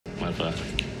mind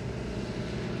if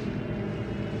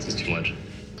I... Is this too much?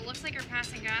 It looks like you're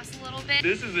passing gas a little bit.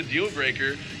 This is a deal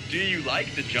breaker. Do you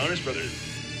like the Jonas Brothers?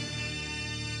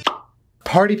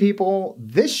 Party people,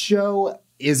 this show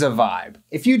is a vibe.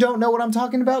 If you don't know what I'm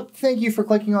talking about, thank you for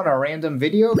clicking on a random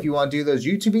video. If you want to do those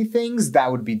YouTube-y things,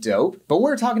 that would be dope. But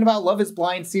we're talking about Love is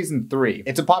Blind Season 3.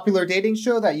 It's a popular dating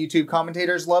show that YouTube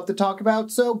commentators love to talk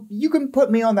about, so you can put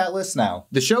me on that list now.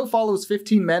 The show follows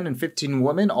 15 men and 15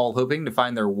 women, all hoping to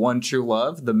find their one true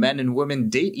love. The men and women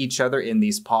date each other in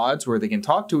these pods where they can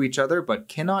talk to each other but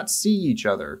cannot see each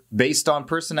other. Based on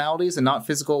personalities and not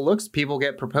physical looks, people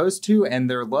get proposed to and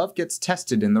their love gets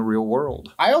tested in the real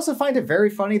world. I also find it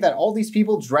very funny that all these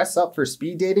people dress up for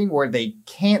speed dating where they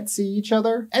can't see each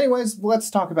other. Anyways, let's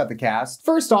talk about the cast.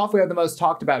 First off, we have the most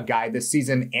talked about guy this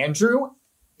season, Andrew.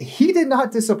 He did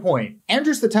not disappoint.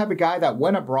 Andrew's the type of guy that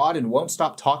went abroad and won't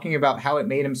stop talking about how it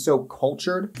made him so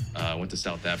cultured. I went to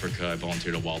South Africa. I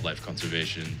volunteered at wildlife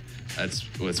conservation. That's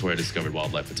where I discovered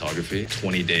wildlife photography.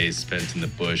 20 days spent in the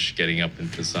bush, getting up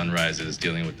into sunrises,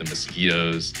 dealing with the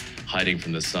mosquitoes, hiding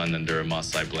from the sun under a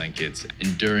Maasai blankets,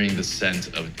 enduring the scent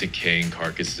of decaying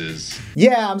carcasses.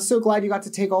 Yeah, I'm so glad you got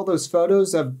to take all those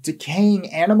photos of decaying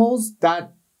animals.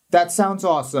 That sounds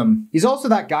awesome. He's also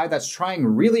that guy that's trying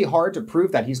really hard to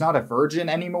prove that he's not a virgin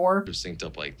anymore. You're synced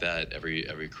up like that,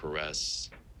 every caress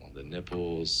on the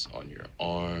nipples, on your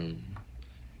arm,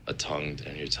 a tongue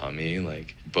down your tummy,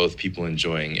 like both people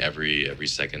enjoying every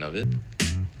second of it.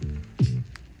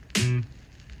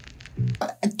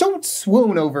 Don't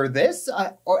swoon over this,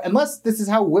 or unless this is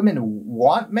how women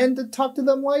want men to talk to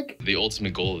them like. The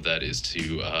ultimate goal of that is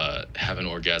to have an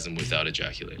orgasm without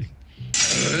ejaculating.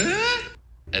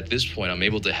 At this point, I'm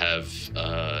able to have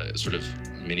sort of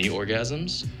mini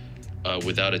orgasms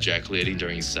without ejaculating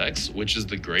during sex, which is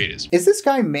the greatest. Is this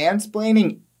guy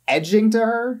mansplaining edging to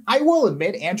her? I will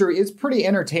admit Andrew is pretty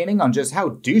entertaining on just how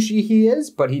douchey he is,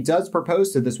 but he does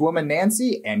propose to this woman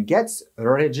Nacy and gets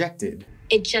rejected.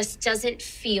 It just doesn't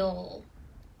feel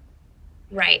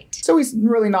right. So he's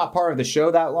really not part of the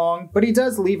show that long, but he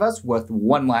does leave us with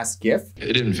one last gift.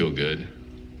 It didn't feel good,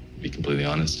 to be completely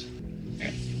honest. Yeah.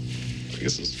 I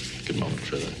guess it's a good moment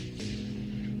for that.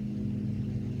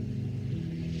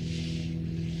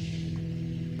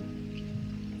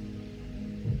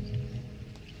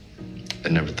 I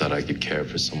never thought I could care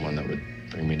for someone that would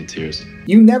bring me to tears.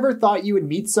 You never thought you would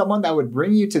meet someone that would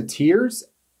bring you to tears?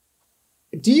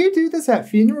 Do you do this at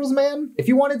funerals, man? If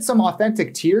you wanted some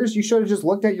authentic tears, you should have just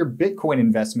looked at your Bitcoin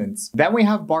investments. Then we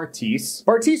have Bartise.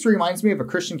 Bartise reminds me of a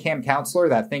Christian camp counselor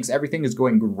that thinks everything is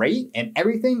going great and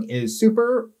everything is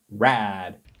super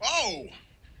rad. Oh,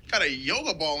 got a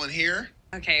yoga ball in here.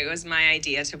 Okay, it was my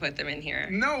idea to put them in here.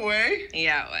 No way.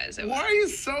 Yeah, it was. Why are you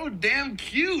so damn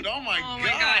cute? Oh my God. Oh my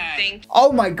God, thank you.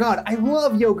 Oh my God, I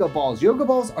love yoga balls. Yoga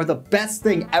balls are the best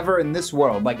thing ever in this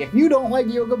world. Like, if you don't like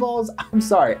yoga balls, I'm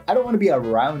sorry, I don't want to be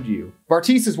around you.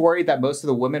 Bartise is worried that most of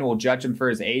the women will judge him for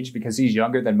his age because he's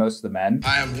younger than most of the men.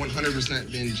 I have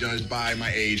 100% been judged by my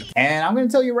age. And I'm gonna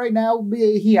tell you right now,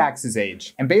 he acts his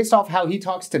age. And based off how he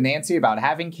talks to Nacy about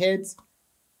having kids,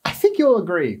 I think you'll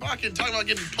agree. Fucking talking about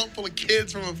getting pumped full of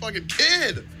kids from a fucking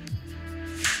kid.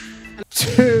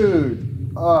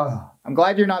 Dude, I'm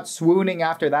glad you're not swooning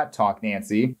after that talk,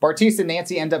 Nacy. Bartise and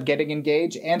Nacy end up getting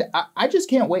engaged, and I just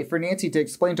can't wait for Nacy to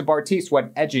explain to Bartise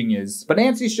what edging is. But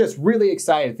Nancy's just really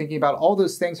excited thinking about all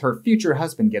those things her future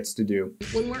husband gets to do.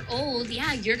 When we're old,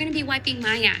 yeah, you're gonna be wiping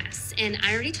my ass. And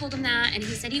I already told him that, and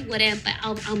he said he wouldn't, but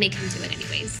I'll make him do it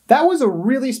anyways. That was a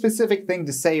really specific thing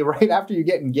to say right after you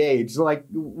get engaged. Like,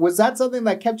 was that something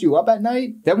that kept you up at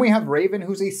night? Then we have Raven,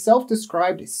 who's a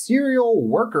self-described serial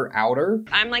worker outer.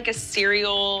 I'm like a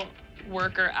serial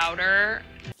worker outer.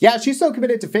 Yeah, she's so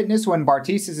committed to fitness. When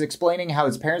Bartise is explaining how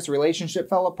his parents' relationship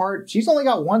fell apart, she's only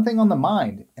got one thing on the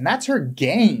mind, and that's her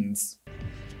gains.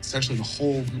 Essentially, the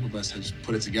whole group of us has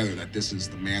put it together that this is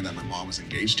the man that my mom was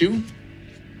engaged to.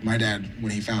 My dad,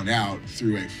 when he found out,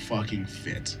 threw a fucking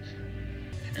fit.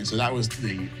 And so that was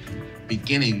the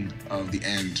beginning of the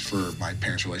end for my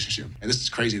parents' relationship. And this is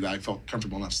crazy that I felt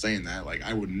comfortable enough saying that. Like,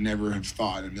 I would never have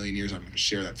thought in a million years I'm gonna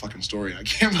share that fucking story. I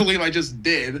can't believe I just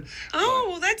did.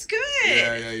 Oh, that's good.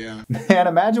 Yeah. Man,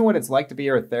 imagine what it's like to be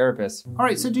your therapist. All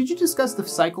right, so did you discuss the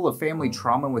cycle of family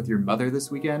trauma with your mother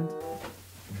this weekend?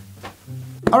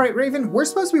 All right, Raven, we're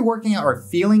supposed to be working out our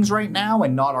feelings right now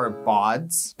and not our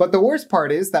bods. But the worst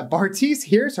part is that Bartise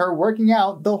hears her working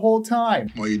out the whole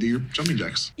time. While you do your jumping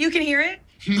jacks. You can hear it?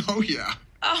 No, yeah.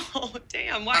 Oh,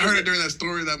 damn. Why I heard is it during that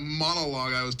story, that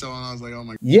monologue I was telling. I was like, oh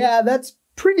my. Yeah, that's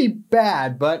pretty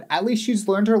bad, but at least she's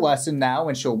learned her lesson now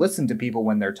and she'll listen to people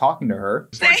when they're talking to her.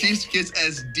 Bartise gets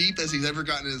as deep as he's ever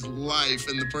gotten in his life,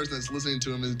 and the person that's listening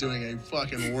to him is doing a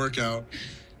fucking workout.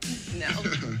 No,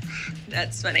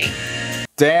 that's funny.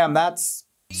 Damn, that's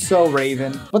so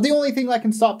Raven. But the only thing that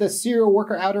can stop this serial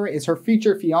worker outer is her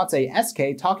future fiance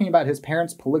SK talking about his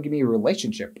parents' polygamy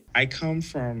relationship. I come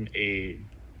from a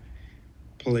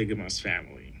polygamous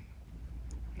family.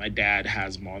 My dad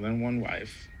has more than one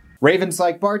wife. Raven's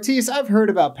like, Bartise, I've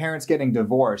heard about parents getting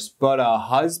divorced, but a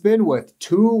husband with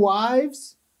 2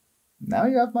 wives? Now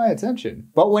you have my attention.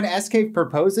 But when SK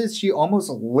proposes, she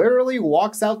almost literally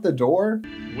walks out the door.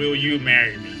 Will you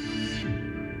marry me?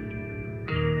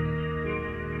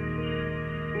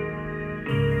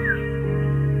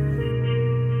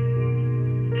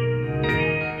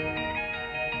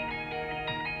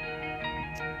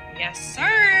 Yes,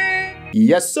 sir.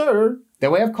 Yes, sir.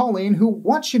 Then we have Colleen, who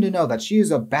wants you to know that she is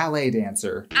a ballet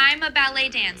dancer. I'm a ballet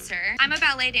dancer. I'm a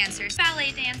ballet dancer.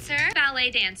 Ballet dancer.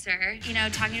 Ballet dancer. You know,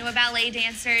 talking to a ballet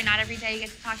dancer. Not every day you get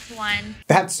to talk to one.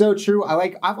 That's so true.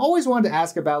 I've always wanted to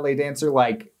ask a ballet dancer,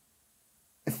 like,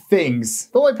 things.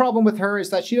 The only problem with her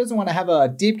is that she doesn't want to have a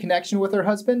deep connection with her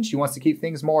husband. She wants to keep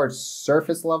things more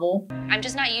surface level. I'm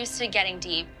just not used to getting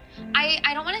deep.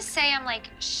 I don't want to say I'm like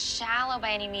shallow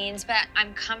by any means, but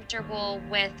I'm comfortable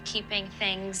with keeping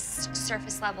things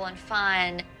surface level and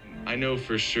fun. I know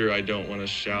for sure I don't want a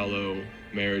shallow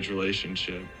marriage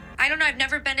relationship. I don't know, I've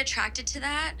never been attracted to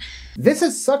that. This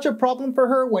is such a problem for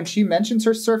her when she mentions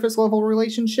her surface level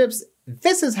relationships.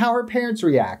 This is how her parents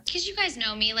react. Because you guys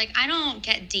know me, like I don't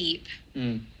get deep.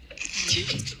 Like,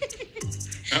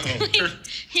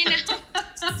 you know?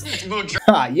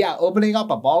 Yeah, opening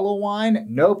up a bottle of wine,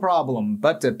 no problem.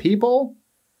 But to people,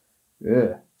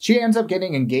 ugh. She ends up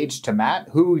getting engaged to Matt,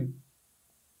 who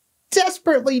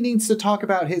desperately needs to talk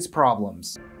about his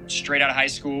problems. Straight out of high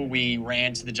school, we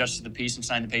ran to the Justice of the Peace and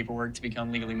signed the paperwork to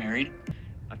become legally married.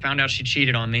 I found out she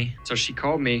cheated on me, so she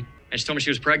called me and she told me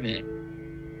she was pregnant.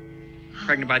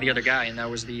 Pregnant by the other guy, and that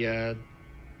was the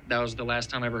last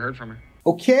time I ever heard from her.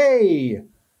 Okay.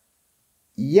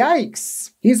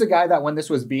 Yikes. He's a guy that when this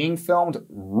was being filmed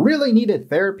really needed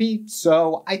therapy,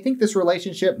 so I think this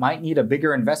relationship might need a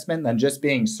bigger investment than just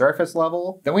being surface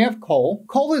level. Then we have Cole.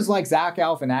 Cole is like Zach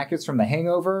Galifianakis from The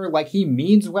Hangover. Like, he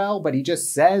means well, but he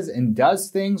just says and does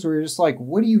things where you're just like,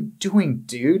 what are you doing,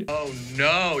 dude? Oh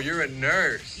no, you're a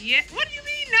nurse. Yeah. What do you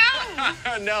mean no?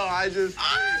 No,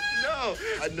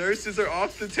 nurses are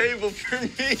off the table for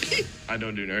me. I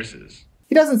don't do nurses.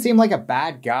 He doesn't seem like a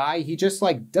bad guy. He just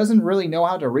like doesn't really know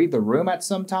how to read the room at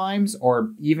some times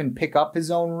or even pick up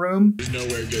his own room. There's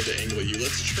nowhere good to angle you.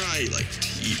 Let's try like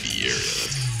TV area.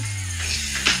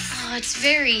 Oh, it's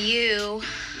very you.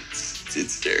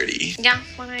 It's dirty. Yeah,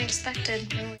 what I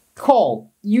expected.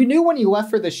 Cole, you knew when you left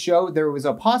for the show there was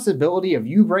a possibility of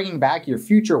you bringing back your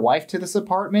future wife to this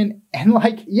apartment, and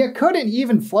like, you couldn't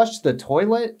even flush the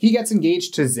toilet. He gets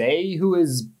engaged to Zay, who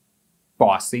is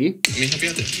bossy. Let me help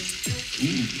you out there.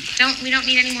 We don't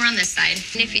need any more on this side.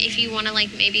 And if you want to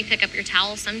like maybe pick up your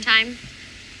towel sometime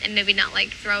and maybe not like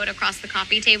throw it across the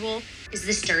coffee table. Is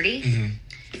this dirty? Mm-hmm.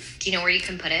 Do you know where you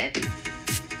can put it?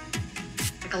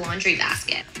 Like a laundry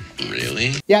basket.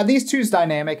 Really? Yeah, these two's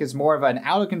dynamic is more of an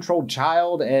out-of-control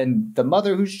child and the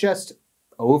mother who's just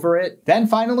over it. Then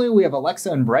finally, we have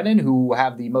Alexa and Brennon, who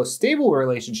have the most stable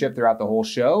relationship throughout the whole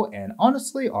show and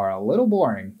honestly are a little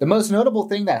boring. The most notable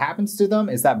thing that happens to them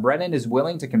is that Brennon is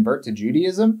willing to convert to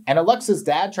Judaism, and Alexa's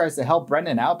dad tries to help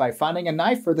Brennon out by finding a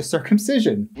knife for the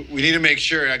circumcision. We need to make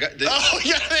sure I got this. Oh,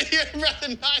 yeah, brought the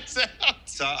knives out.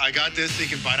 So I got this so you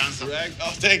can bite on some.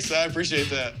 Oh, thanks. I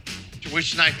appreciate that.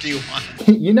 Which knife do you want?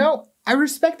 You know, I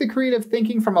respect the creative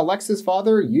thinking from Alexa's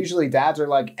father. Usually dads are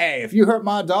like, hey, if you hurt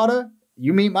my daughter,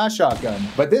 you meet my shotgun.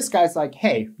 But this guy's like,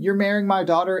 hey, you're marrying my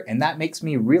daughter and that makes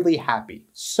me really happy.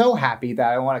 So happy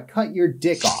that I want to cut your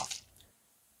dick off.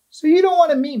 So you don't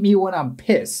want to meet me when I'm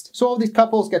pissed. So all these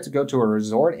couples get to go to a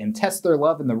resort and test their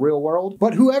love in the real world.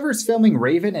 But whoever's filming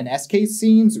Raven and SK's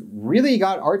scenes really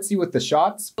got artsy with the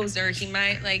shots. Or he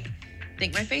might like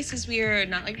think my face is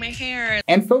weird, not like my hair.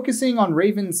 And focusing on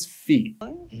Raven's feet.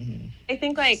 I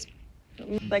think like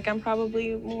I'm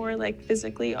probably more like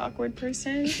physically awkward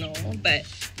person. No, but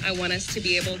I want us to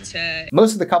be able to.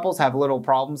 Most of the couples have little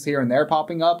problems here and there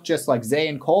popping up, just like Zay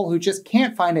and Cole, who just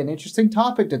can't find an interesting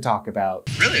topic to talk about.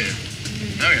 Really?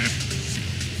 Okay.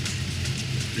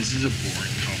 This is a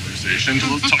boring conversation.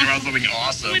 Let's talk about something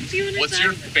awesome. What's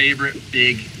your favorite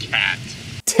big cat?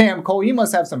 Damn, Cole, you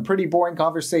must have some pretty boring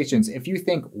conversations if you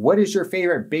think what is your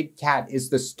favorite big cat is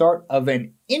the start of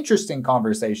an interesting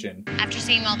conversation. After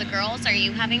seeing all the girls, are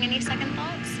you having any second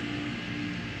thoughts?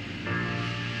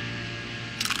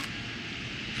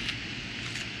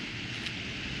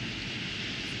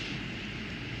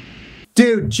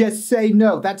 Dude, just say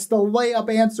no. That's the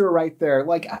layup answer right there.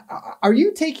 Like, are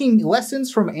you taking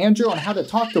lessons from Andrew on how to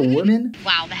talk to women?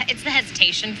 Wow, it's the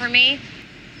hesitation for me.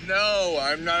 No,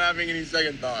 I'm not having any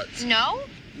second thoughts. No?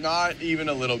 Not even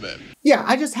a little bit. Yeah,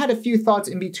 I just had a few thoughts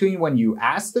in between when you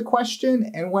asked the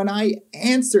question and when I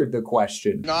answered the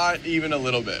question. Not even a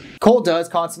little bit. Cole does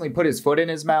constantly put his foot in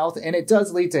his mouth, and it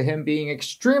does lead to him being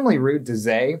extremely rude to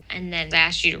Zay. And then I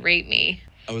asked you to rate me.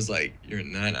 I was like, you're a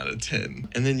 9 out of 10.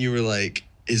 And then you were like,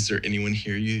 is there anyone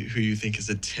here who you think is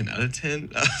a 10 out of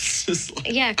 10? I was just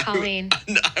like... Yeah, Colleen.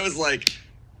 I was like,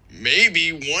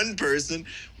 maybe one person.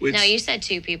 Which, No, you said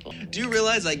 2 people. do you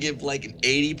realize I give like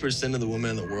 80% of the women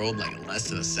in the world like less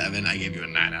than a 7? I gave you a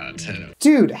 9 out of 10.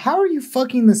 Dude, how are you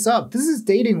fucking this up? This is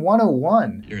dating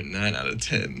 101. You're a 9 out of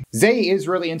 10. Zay is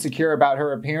really insecure about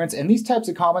her appearance, and these types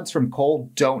of comments from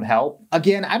Cole don't help.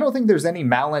 Again, I don't think there's any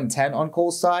malintent on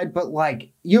Cole's side, but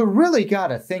like, you really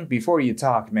gotta think before you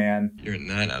talk, man. You're a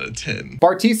 9 out of 10.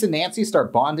 Bartise and Nacy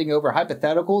start bonding over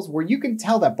hypotheticals where you can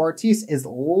tell that Bartise is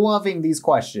loving these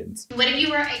questions. What if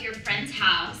you were at your friend's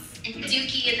house and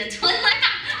Dookie in the toilet?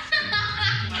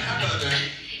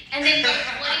 And then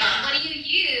what do you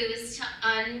use to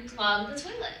unclog the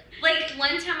toilet? Like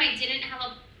one time I didn't have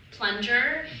a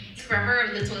plunger scrubber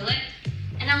of the toilet,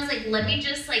 and I was like, let me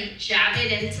just like jab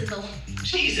it into the...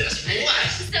 Jesus, what?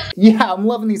 So Yeah, I'm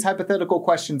loving these hypothetical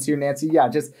questions here, Nacy. Yeah,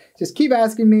 just keep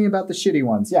asking me about the shitty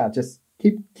ones. Yeah, just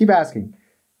keep asking.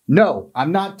 No,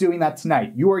 I'm not doing that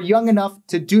tonight. You are young enough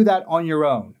to do that on your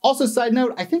own. Also, side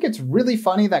note, I think it's really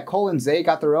funny that Cole and Zay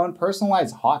got their own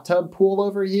personalized hot tub pool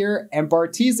over here, and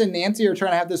Bartise and Nacy are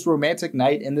trying to have this romantic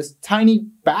night in this tiny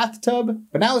bathtub.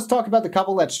 But now let's talk about the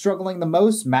couple that's struggling the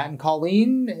most, Matt and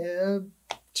Colleen.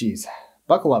 Jeez.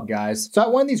 Buckle up, guys. So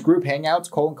at one of these group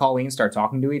hangouts, Cole and Colleen start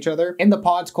talking to each other. In the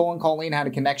pods, Cole and Colleen had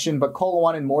a connection, but Cole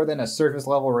wanted more than a surface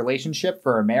level relationship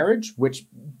for a marriage, which,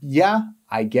 yeah,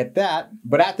 I get that.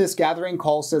 But at this gathering,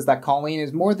 Cole says that Colleen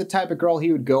is more the type of girl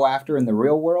he would go after in the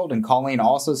real world, and Colleen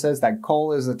also says that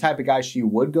Cole is the type of guy she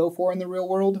would go for in the real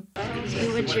world.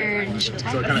 Who would your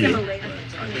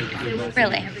type?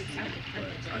 Really?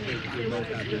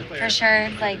 For sure,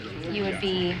 like, you would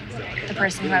be the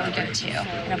person who I would go to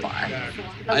in a bar.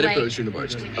 But I'd like, approach you in a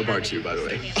bar too, by the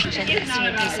way. this, you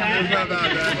would be someone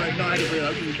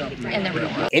in the real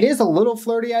world. It is a little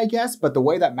flirty, I guess, but the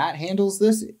way that Matt handles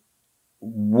this,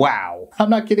 wow.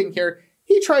 I'm not kidding here.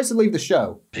 He tries to leave the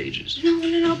show. Pages.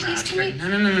 No, please, can we? No.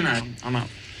 I'm out.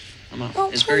 Oh,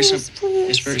 it's please, very simple. please.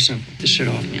 It's very simple. Just shit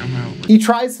off me. I'm out. He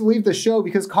tries to leave the show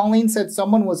because Colleen said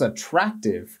someone was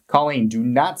attractive. Colleen, do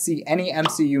not see any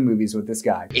MCU movies with this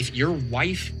guy. If your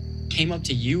wife came up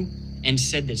to you and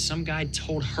said that some guy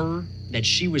told her that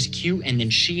she was cute, and then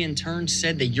she in turn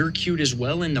said that you're cute as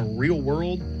well in the real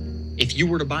world, if you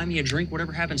were to buy me a drink,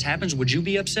 whatever happens, would you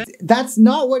be upset? That's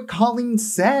not what Colleen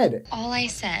said. All I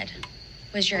said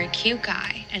was you're a cute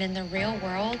guy, and in the real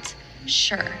world,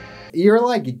 sure. You're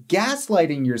like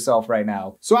gaslighting yourself right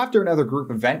now. So after another group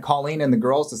event, Colleen and the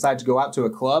girls decide to go out to a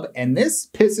club, and this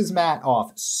pisses Matt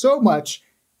off so much,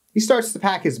 he starts to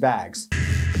pack his bags.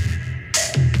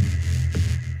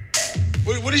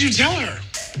 What did you tell her?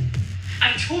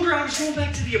 I told her I was going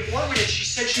back to the apartment, and she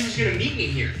said she was going to meet me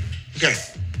here. Okay.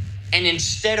 And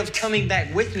instead of coming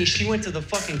back with me, she went to the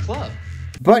fucking club.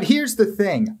 But here's the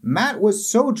thing, Matt was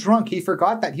so drunk he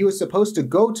forgot that he was supposed to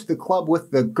go to the club with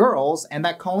the girls and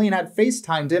that Colleen had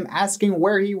FaceTimed him asking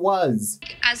where he was.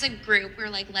 As a group, we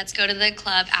were like, let's go to the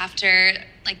club after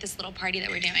like this little party that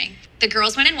we're doing. The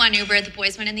girls went in one Uber, the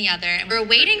boys went in the other, and we were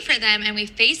waiting for them, and we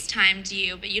FaceTimed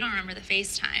you, but you don't remember the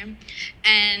FaceTime.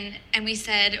 And we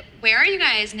said, where are you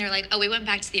guys? And they're like, oh, we went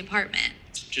back to the apartment.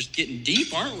 Just getting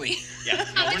deep, aren't we? Yeah.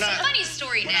 Oh, it's a funny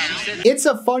story now. It's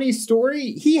a funny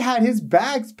story. He had his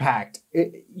bags packed.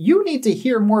 You need to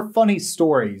hear more funny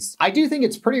stories. I do think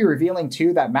it's pretty revealing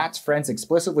too that Matt's friends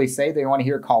explicitly say they want to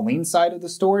hear Colleen's side of the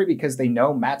story because they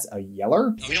know Matt's a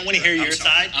yeller. We don't want to hear your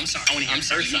side. I'm sorry. I want to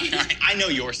hear her side. I know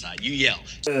your side. You yell.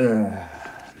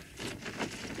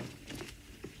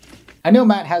 I know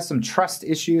Matt has some trust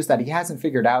issues that he hasn't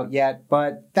figured out yet,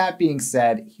 but that being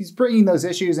said, he's bringing those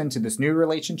issues into this new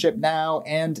relationship now,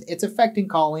 and it's affecting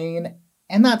Colleen,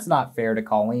 and that's not fair to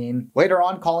Colleen. Later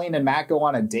on, Colleen and Matt go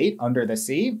on a date under the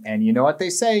sea, and you know what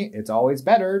they say, it's always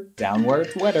better down where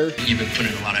it's wetter. You've been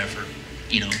putting a lot of effort,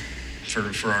 you know,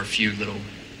 for our few little,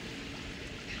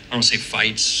 I don't say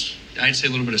fights, I'd say a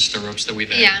little bit of stir-ups that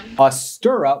we've had. Yeah. A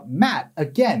stir-up? Matt,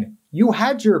 again, you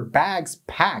had your bags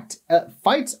packed.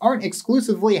 Fights aren't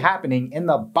exclusively happening in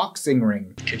the boxing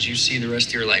ring. Could you see the rest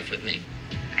of your life with me?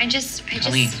 I just.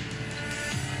 Colleen,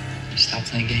 stop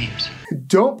playing games.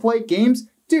 Don't play games?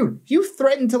 Dude, you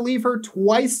threatened to leave her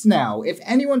twice now. If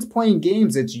anyone's playing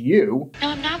games, it's you. No,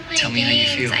 I'm not playing Tell me games.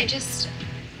 how you feel. I just...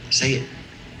 Say it.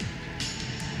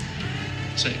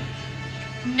 Say it.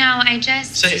 No, I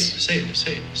just... Say it. Say it.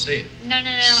 Say it. Say it. No.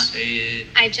 Say it.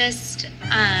 I just,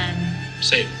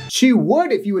 Say it. She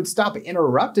would if you would stop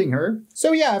interrupting her.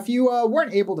 So yeah, if you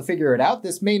weren't able to figure it out,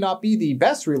 this may not be the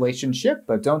best relationship,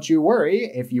 but don't you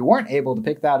worry. If you weren't able to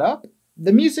pick that up,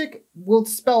 the music will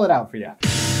spell it out for you.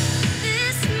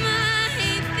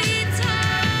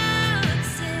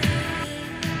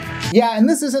 Yeah, and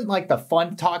this isn't like the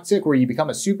fun toxic where you become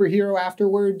a superhero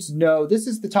afterwards. No, this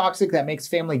is the toxic that makes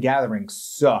family gatherings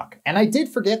suck. And I did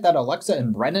forget that Alexa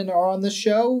and Brennon are on this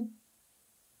show.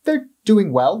 They're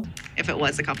doing well. If it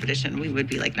was a competition, we would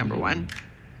be like #1.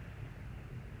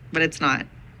 But it's not.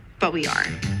 But we are.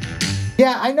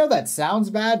 Yeah, I know that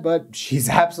sounds bad, but she's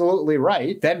absolutely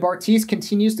right. Then Bartise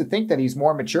continues to think that he's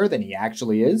more mature than he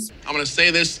actually is. I'm gonna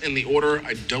say this in the order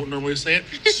I don't normally say it.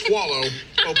 Swallow,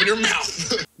 open your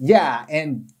mouth. Yeah,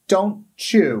 and don't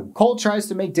chew. Cole tries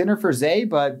to make dinner for Zay,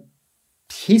 but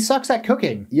he sucks at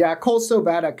cooking. Yeah, Cole's so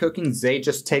bad at cooking, Zay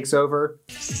just takes over.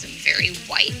 This is a very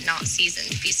white, not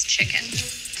seasoned piece of chicken.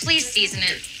 Please season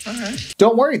it. Okay.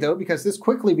 Don't worry though, because this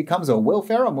quickly becomes a Will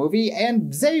Ferrell movie,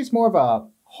 and Zay's more of a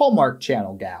Hallmark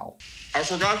Channel gal. I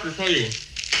forgot to tell you.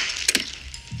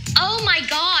 Oh my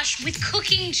gosh, with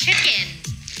cooking chicken.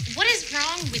 What is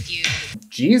wrong with you?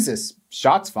 Jesus,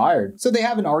 shots fired. So they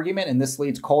have an argument, and this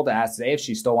leads Cole to ask Zay if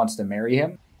she still wants to marry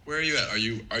him. Where are you at? Are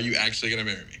you actually gonna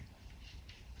marry me?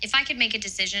 If I could make a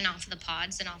decision off of the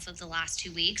pods and off of the last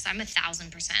 2 weeks, I'm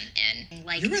 1,000% in.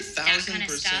 Like, You're that kind of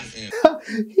 1,000% stuff.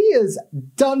 in. He is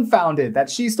dumbfounded that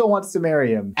she still wants to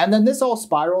marry him. And then this all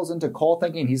spirals into Cole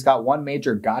thinking he's got one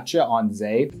major gotcha on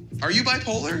Zay. Are you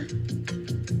bipolar?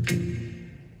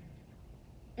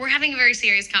 We're having a very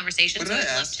serious conversation, What so did I'd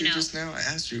I love ask to you know. just now? I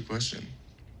asked you a question.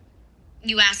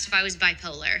 You asked if I was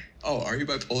bipolar. Oh, are you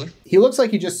bipolar? He looks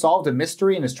like he just solved a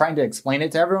mystery and is trying to explain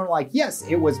it to everyone like, yes,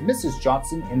 it was Mrs.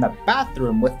 Johnson in the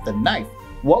bathroom with the knife.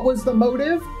 What was the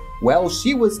motive? Well,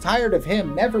 she was tired of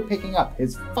him never picking up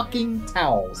his fucking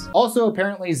towels. Also,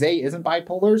 apparently Zay isn't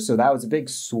bipolar, so that was a big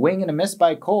swing and a miss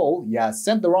by Cole. Yeah,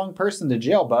 sent the wrong person to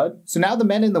jail, bud. So now the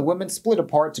men and the women split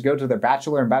apart to go to their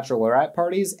bachelor and bachelorette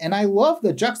parties, and I love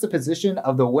the juxtaposition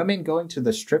of the women going to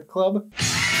the strip club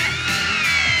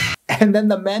and then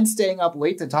the men staying up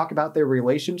late to talk about their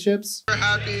relationships. We're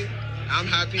happy. I'm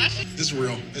happy. This is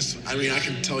real. I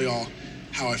can tell y'all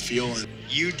how I feel.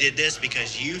 You did this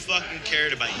because you fucking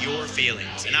cared about your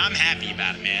feelings, and I'm happy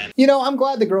about it, man. You know, I'm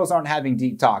glad the girls aren't having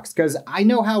deep talks, because I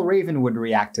know how Raven would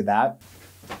react to that.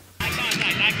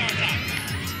 Eye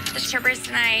contact. The strippers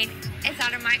tonight, it's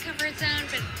out of my comfort zone,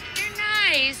 but they're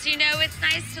nice. You know, it's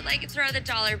nice to like throw the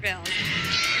dollar bills.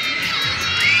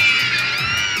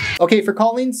 Okay, for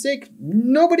Colleen's sake,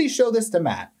 nobody show this to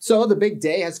Matt. So the big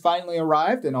day has finally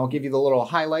arrived, and I'll give you the little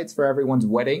highlights for everyone's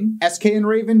wedding. SK and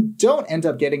Raven don't end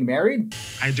up getting married.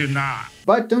 I do not.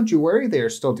 But don't you worry, they are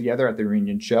still together at the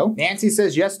reunion show. Nacy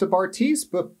says yes to Bartise,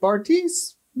 but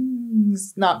Bartise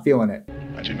is not feeling it.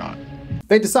 I do not.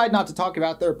 They decide not to talk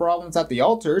about their problems at the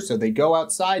altar, so they go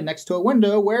outside next to a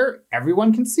window where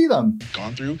everyone can see them.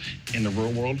 Gone through in the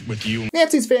real world with you.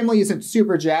 Nacy's family isn't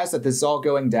super jazzed that this is all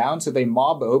going down, so they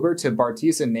mob over to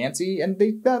Bartise and Nacy, and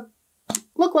they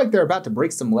look like they're about to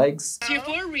break some legs. Here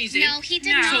for a reason. No, he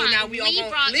did not. So now we all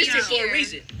brought you listen for here. a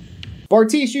reason.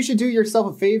 Bartise, you should do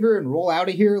yourself a favor and roll out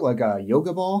of here like a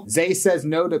yoga ball. Zay says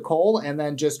no to Cole and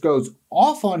then just goes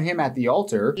off on him at the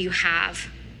altar. You have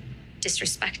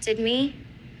disrespected me.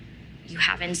 You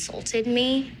have insulted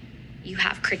me. You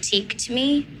have critiqued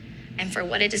me. And for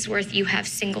what it is worth, you have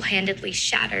single-handedly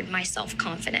shattered my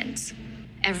self-confidence.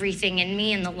 Everything in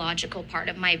me and the logical part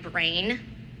of my brain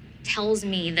tells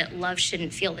me that love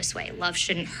shouldn't feel this way. Love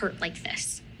shouldn't hurt like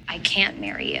this. I can't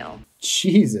marry you.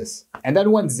 Jesus. And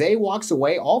then when Zay walks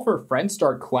away, all of her friends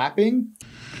start clapping.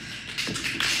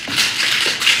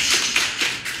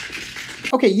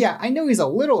 Okay, yeah, I know he's a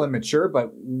little immature,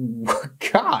 but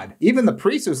God, even the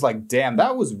priest was like, damn,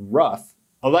 that was rough.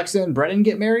 Alexa and Brennon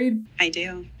get married? I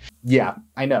do. Yeah,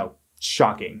 I know.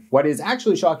 Shocking. What is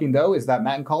actually shocking, though, is that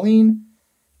Matt and Colleen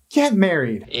get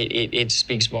married. It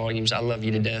speaks volumes. I love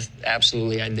you to death.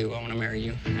 Absolutely, I do. I want to marry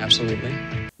you. Absolutely.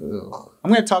 Ugh.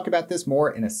 I'm going to talk about this more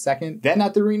in a second. Then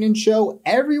at the reunion show,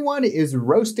 everyone is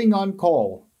roasting on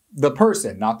Cole. The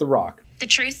person, not the rock. The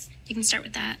truth, you can start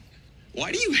with that.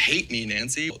 Why do you hate me,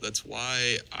 Nacy? That's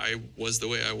why I was the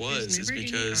way I was. Is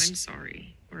because I'm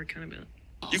sorry. Or kind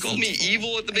of You called me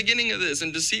evil at the beginning of this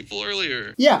and deceitful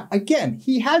earlier. Yeah, again,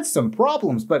 he had some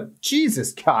problems, but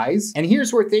Jesus, guys. And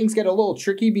here's where things get a little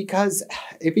tricky because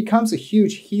it becomes a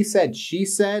huge he said, she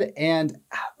said, and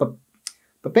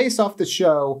but based off the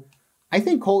show, I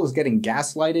think Cole is getting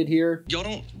gaslighted here. Y'all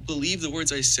don't believe the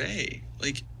words I say.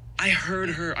 Like, I heard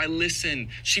her, I listened.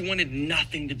 She wanted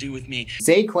nothing to do with me.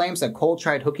 Zay claims that Cole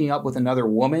tried hooking up with another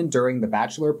woman during the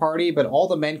bachelor party, but all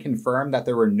the men confirmed that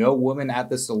there were no women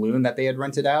at the saloon that they had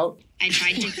rented out. I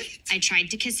tried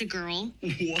to kiss a girl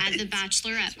at the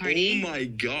bachelorette party. Oh my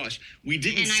gosh. We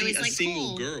didn't see a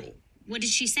single girl. What did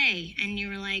she say? And you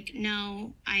were like,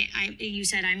 no, you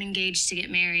said I'm engaged to get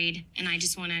married and I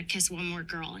just want to kiss one more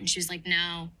girl. And she was like,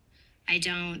 no, I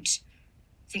don't.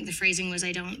 I think the phrasing was,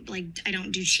 I don't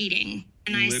do cheating.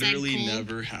 And I said, literally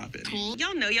never happened. Cole,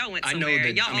 Y'all know y'all went I somewhere. know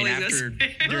that, Y'all always go after,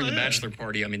 during the bachelor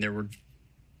party, there were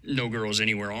no girls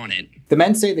anywhere on it. The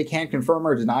men say they can't confirm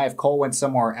or deny if Cole went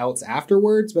somewhere else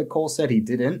afterwards, but Cole said he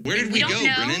didn't. Where did we go,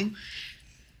 Brennon?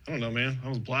 I don't know, man. I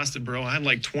was blasted, bro. I had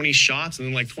like 20 shots and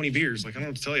then like 20 beers. Like, I don't know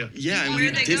what to tell you. Yeah, and we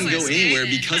didn't go anywhere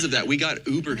because of that. We got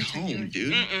Ubered home,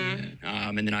 dude.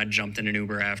 And then I jumped in an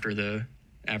Uber after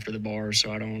the bar,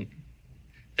 so I don't...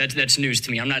 That's news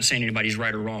to me. I'm not saying anybody's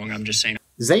right or wrong. I'm just saying...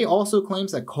 Zay also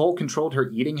claims that Cole controlled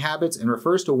her eating habits and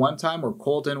refers to one time where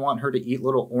Cole didn't want her to eat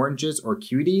little oranges or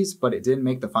cuties, but it didn't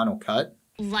make the final cut.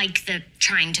 like the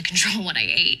trying to control what I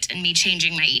ate and me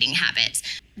changing my eating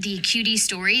habits. The cutie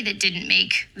story that didn't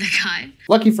make the cut.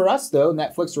 Lucky for us, though,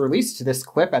 Netflix released this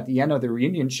clip at the end of the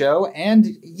reunion show,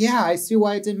 and yeah, I see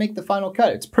why it didn't make the final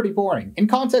cut. It's pretty boring. In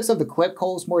context of the clip,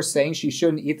 Cole's more saying she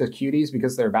shouldn't eat the cuties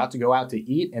because they're about to go out to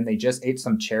eat and they just ate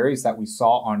some cherries that we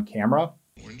saw on camera.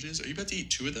 Oranges? Are you about to eat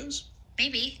 2 of those?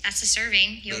 Maybe. That's a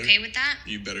serving. You okay with that?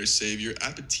 You better save your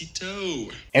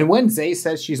appetito. And when Zay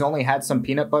says she's only had some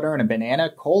peanut butter and a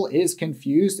banana, Cole is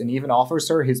confused and even offers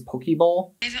her his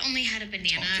Pokeball. I've only had a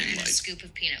banana and a scoop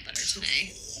of peanut butter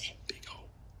today. Big ol'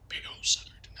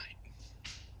 sucker tonight.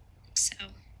 So.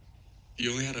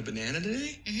 You only had a banana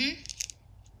today? Mm-hmm.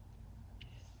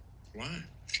 Why?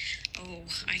 Oh,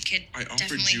 I could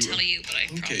definitely tell you, but I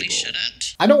probably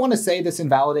shouldn't. I don't want to say this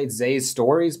invalidates Zay's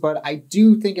stories, but I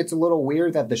do think it's a little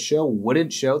weird that the show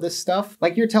wouldn't show this stuff.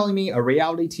 Like, you're telling me a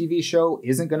reality TV show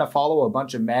isn't going to follow a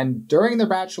bunch of men during their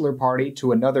bachelor party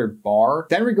to another bar?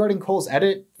 Then regarding Cole's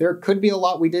edit, there could be a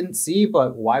lot we didn't see,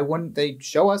 but why wouldn't they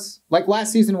show us? Like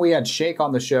last season we had Shake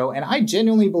on the show, and I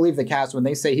genuinely believe the cast when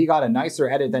they say he got a nicer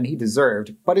edit than he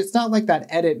deserved, but it's not like that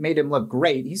edit made him look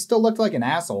great. He still looked like an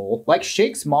asshole. Like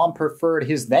Shake's mom preferred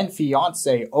his then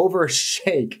fiance over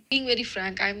Shake. Being very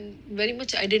frank, I'm very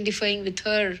much identifying with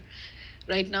her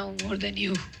right now more than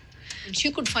you.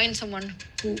 She could find someone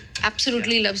who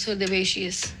absolutely loves her the way she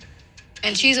is.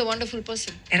 And she's a wonderful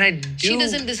person. And she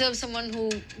doesn't deserve someone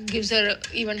who gives her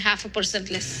even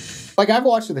 0.5% less. Like, I've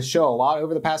watched the show a lot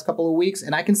over the past couple of weeks,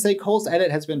 and I can say Cole's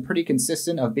edit has been pretty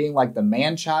consistent of being like the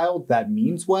man-child that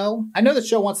means well. I know the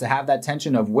show wants to have that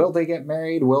tension of will they get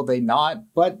married, will they not,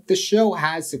 but the show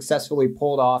has successfully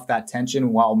pulled off that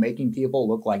tension while making people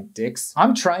look like dicks.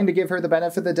 I'm trying to give her the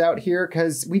benefit of the doubt here,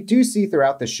 because we do see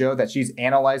throughout the show that she's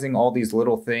analyzing all these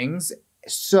little things.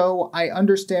 So I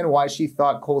understand why she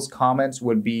thought Cole's comments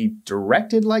would be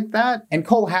directed like that, and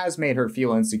Cole has made her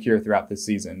feel insecure throughout this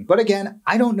season. But again,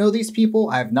 I don't know these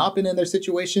people, I have not been in their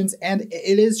situations, and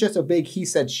it is just a big he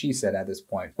said, she said at this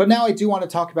point. But now I do want to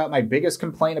talk about my biggest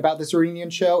complaint about this reunion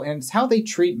show, and it's how they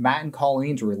treat Matt and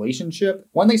Colleen's relationship.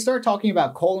 When they start talking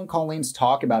about Cole and Colleen's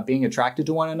talk about being attracted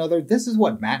to one another, this is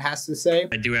what Matt has to say.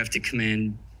 I do have to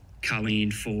commend Colleen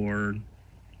for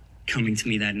coming to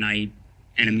me that night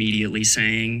and immediately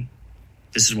saying,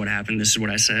 this is what happened, this is what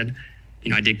I said.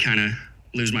 You know, I did kind of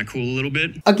lose my cool a little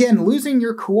bit. Again, losing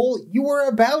your cool, you were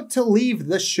about to leave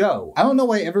the show. I don't know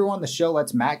why everyone on the show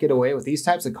lets Matt get away with these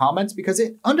types of comments because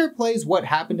it underplays what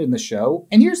happened in the show.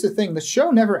 And here's the thing, the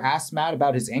show never asks Matt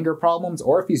about his anger problems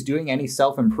or if he's doing any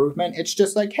self-improvement. It's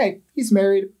just like, hey, he's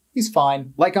married. He's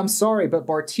fine. Like, I'm sorry, but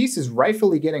Bartise is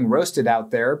rightfully getting roasted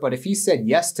out there, but if he said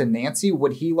yes to Nacy,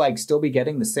 would he, like, still be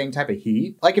getting the same type of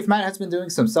heat? Like, if Matt has been doing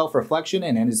some self-reflection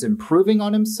and is improving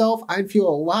on himself, I'd feel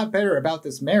a lot better about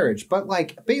this marriage. But,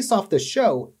 like, based off the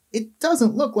show, it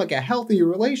doesn't look like a healthy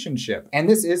relationship. And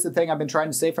this is the thing I've been trying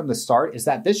to say from the start, is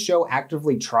that this show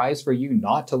actively tries for you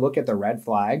not to look at the red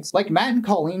flags. Like, Matt and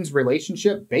Colleen's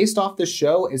relationship based off the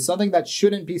show is something that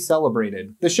shouldn't be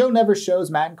celebrated. The show never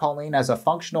shows Matt and Colleen as a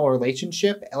functional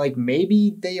relationship. Like,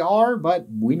 maybe they are, but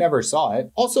we never saw it.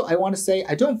 Also, I want to say,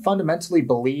 I don't fundamentally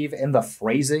believe in the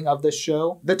phrasing of this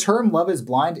show. The term love is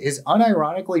blind is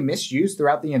unironically misused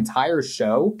throughout the entire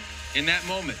show. In that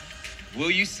moment, will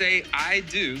you say I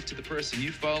do to the person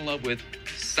you fall in love with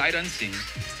sight unseen,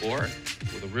 or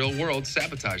will the real world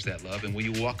sabotage that love and will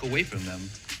you walk away from them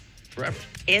forever?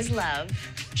 Is love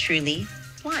truly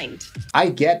blind? I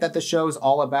get that the show's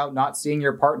all about not seeing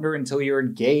your partner until you're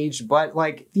engaged, but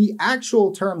like the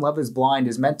actual term Love is Blind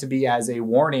is meant to be as a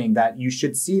warning that you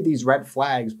should see these red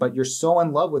flags, but you're so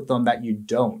in love with them that you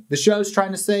don't. The show's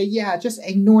trying to say, yeah, just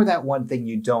ignore that one thing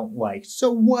you don't like.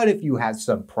 So what if you have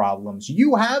some problems?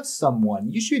 You have someone.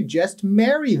 You should just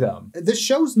marry them. The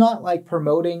show's not like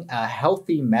promoting a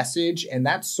healthy message, and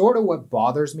that's sort of what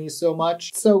bothers me so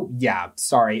much. So yeah,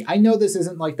 sorry. I know this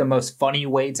isn't like the most funny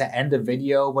way to end a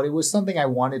video, but it was something I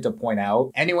wanted to point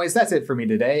out. Anyways, that's it for me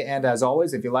today. And as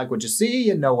always, if you like what you see,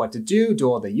 you know what to do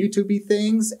all the YouTube-y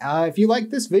things. If you like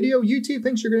this video, YouTube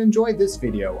thinks you're gonna enjoy this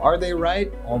video. Are they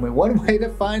right? Only one way to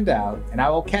find out. And I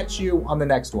will catch you on the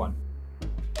next one.